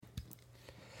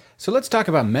So let's talk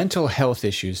about mental health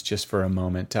issues just for a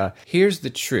moment. Here's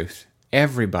the truth.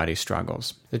 Everybody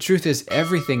struggles. The truth is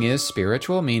everything is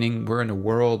spiritual, meaning we're in a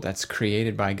world that's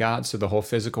created by God, so the whole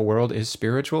physical world is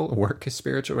spiritual, work is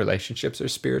spiritual, relationships are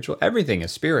spiritual, everything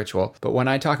is spiritual. But when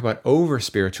I talk about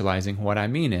over-spiritualizing, what I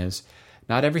mean is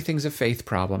not everything's a faith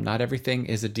problem, not everything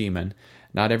is a demon,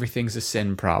 not everything's a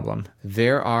sin problem.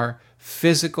 There are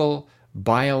physical,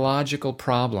 biological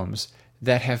problems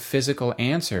that have physical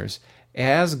answers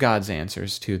as God's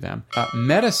answers to them.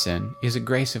 Medicine is a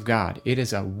grace of God. It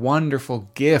is a wonderful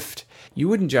gift. You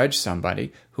wouldn't judge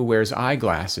somebody who wears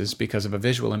eyeglasses because of a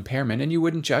visual impairment, and you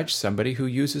wouldn't judge somebody who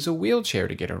uses a wheelchair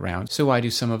to get around. So why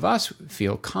do some of us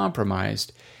feel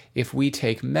compromised if we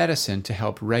take medicine to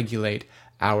help regulate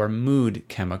our mood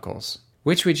chemicals?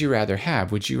 Which would you rather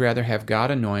have? Would you rather have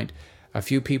God anoint a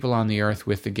few people on the earth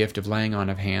with the gift of laying on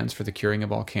of hands for the curing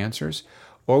of all cancers?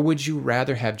 Or would you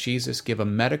rather have Jesus give a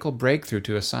medical breakthrough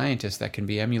to a scientist that can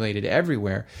be emulated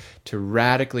everywhere to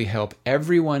radically help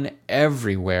everyone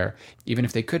everywhere, even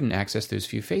if they couldn't access those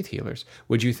few faith healers?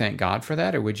 Would you thank God for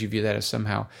that, or would you view that as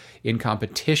somehow in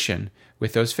competition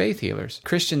with those faith healers?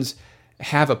 Christians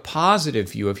have a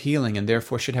positive view of healing and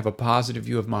therefore should have a positive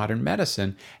view of modern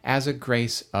medicine as a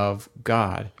grace of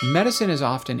God. Medicine is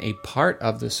often a part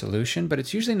of the solution, but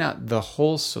it's usually not the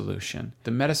whole solution.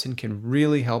 The medicine can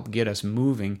really help get us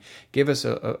moving, give us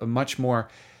a much more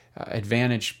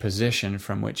advantaged position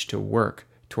from which to work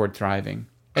toward thriving.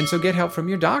 And so get help from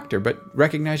your doctor, but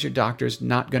recognize your doctor's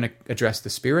not going to address the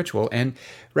spiritual, and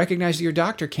recognize that your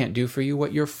doctor can't do for you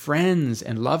what your friends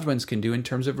and loved ones can do in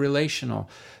terms of relational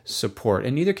support,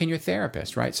 and neither can your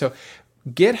therapist, right? So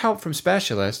get help from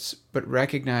specialists, but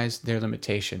recognize their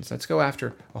limitations. Let's go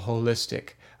after a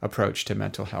holistic approach to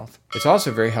mental health. It's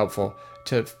also very helpful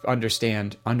to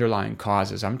understand underlying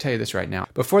causes. I'm going to tell you this right now.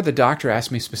 Before the doctor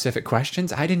asked me specific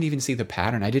questions, I didn't even see the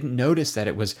pattern. I didn't notice that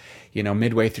it was,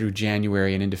 midway through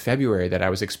January and into February that I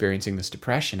was experiencing this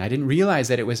depression. I didn't realize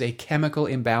that it was a chemical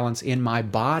imbalance in my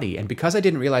body. And because I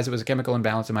didn't realize it was a chemical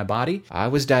imbalance in my body, I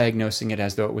was diagnosing it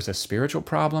as though it was a spiritual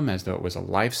problem, as though it was a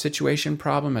life situation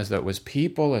problem, as though it was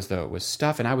people, as though it was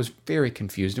stuff. And I was very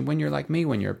confused. And when you're like me,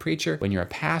 when you're a preacher, when you're a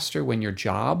pastor, when your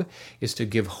job is to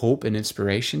give hope and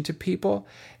inspiration to people,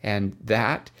 and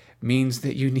that means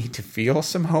that you need to feel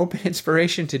some hope and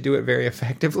inspiration to do it very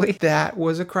effectively. That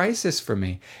was a crisis for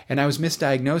me. And I was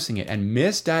misdiagnosing it. And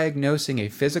misdiagnosing a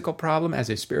physical problem as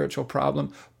a spiritual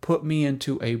problem put me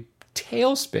into a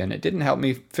tailspin. It didn't help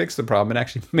me fix the problem. It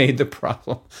actually made the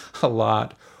problem a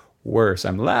lot worse.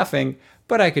 I'm laughing,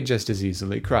 but I could just as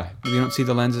easily cry. You don't see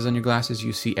the lenses on your glasses,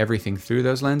 you see everything through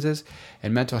those lenses.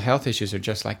 And mental health issues are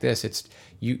just like this. It's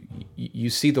you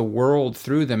see the world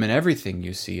through them, and everything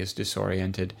you see is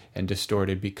disoriented and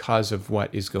distorted because of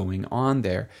what is going on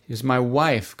there. It was my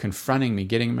wife confronting me,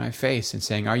 getting in my face and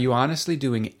saying, "Are you honestly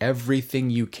doing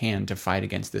everything you can to fight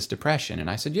against this depression?"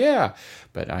 And I said, "Yeah."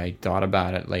 But I thought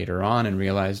about it later on and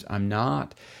realized I'm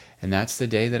not. And that's the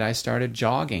day that I started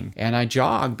jogging. And I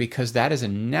jog because that is a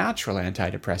natural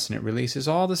antidepressant. It releases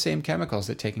all the same chemicals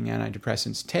that taking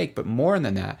antidepressants take. But more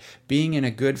than that, being in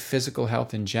a good physical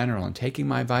health in general and taking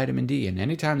my vitamin D. And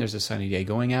anytime there's a sunny day,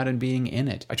 going out and being in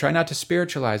it. I try not to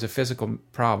spiritualize a physical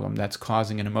problem that's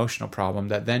causing an emotional problem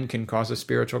that then can cause a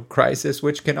spiritual crisis,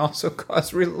 which can also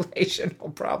cause relational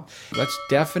problems. Let's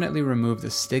definitely remove the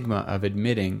stigma of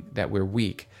admitting that we're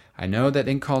weak. I know that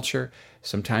in culture,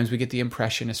 sometimes we get the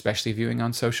impression, especially viewing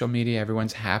on social media,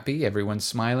 everyone's happy, everyone's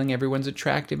smiling, everyone's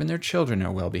attractive, and their children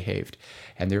are well behaved,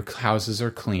 and their houses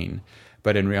are clean.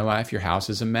 But in real life, your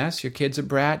house is a mess, your kid's a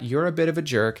brat, you're a bit of a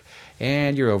jerk,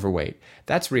 and you're overweight.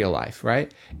 That's real life,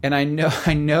 right? And I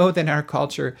know that in our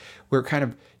culture, we're kind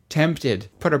of tempted,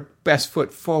 put our best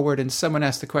foot forward, and someone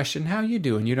asks the question, "How you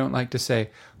doing?" You don't like to say,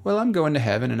 "Well, I'm going to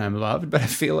heaven and I'm loved, but I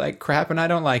feel like crap and I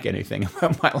don't like anything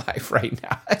about my life right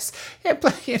now." That's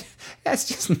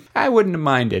just, I wouldn't have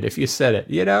minded if you said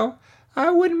it, I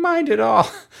wouldn't mind at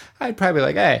all. I'd probably be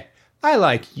like, "Hey, I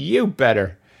like you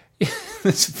better."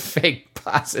 This fake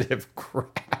positive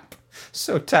crap.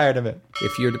 So tired of it.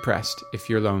 If you're depressed, if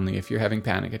you're lonely, if you're having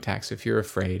panic attacks, if you're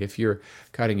afraid, if you're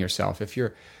cutting yourself, if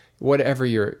you're whatever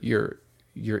your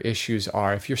issues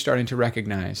are, if you're starting to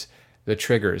recognize the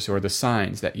triggers or the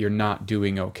signs that you're not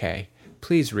doing okay,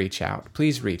 please reach out.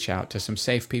 Please reach out to some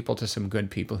safe people, to some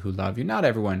good people who love you. Not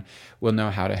everyone will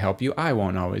know how to help you. I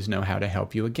won't always know how to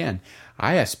help you again.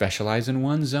 I specialize in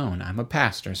one zone. I'm a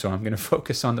pastor, so I'm going to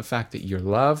focus on the fact that you're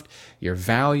loved, you're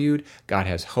valued, God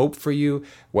has hope for you,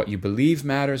 what you believe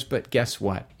matters, but guess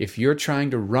what? If you're trying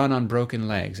to run on broken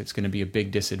legs, it's going to be a big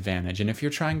disadvantage. And if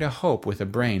you're trying to hope with a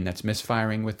brain that's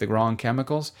misfiring with the wrong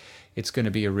chemicals, it's going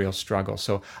to be a real struggle.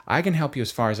 So I can help you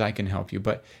as far as I can help you,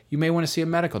 but you may want to see a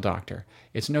medical doctor.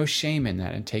 It's no shame in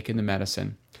that and taking the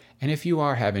medicine. And if you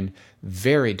are having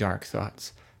very dark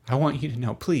thoughts, I want you to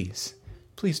know, please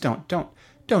don't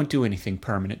do anything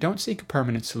permanent. Don't seek a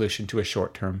permanent solution to a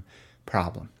short-term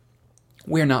problem.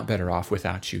 We're not better off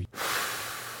without you.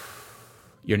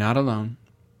 You're not alone.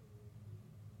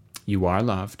 You are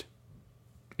loved.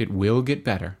 It will get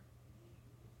better.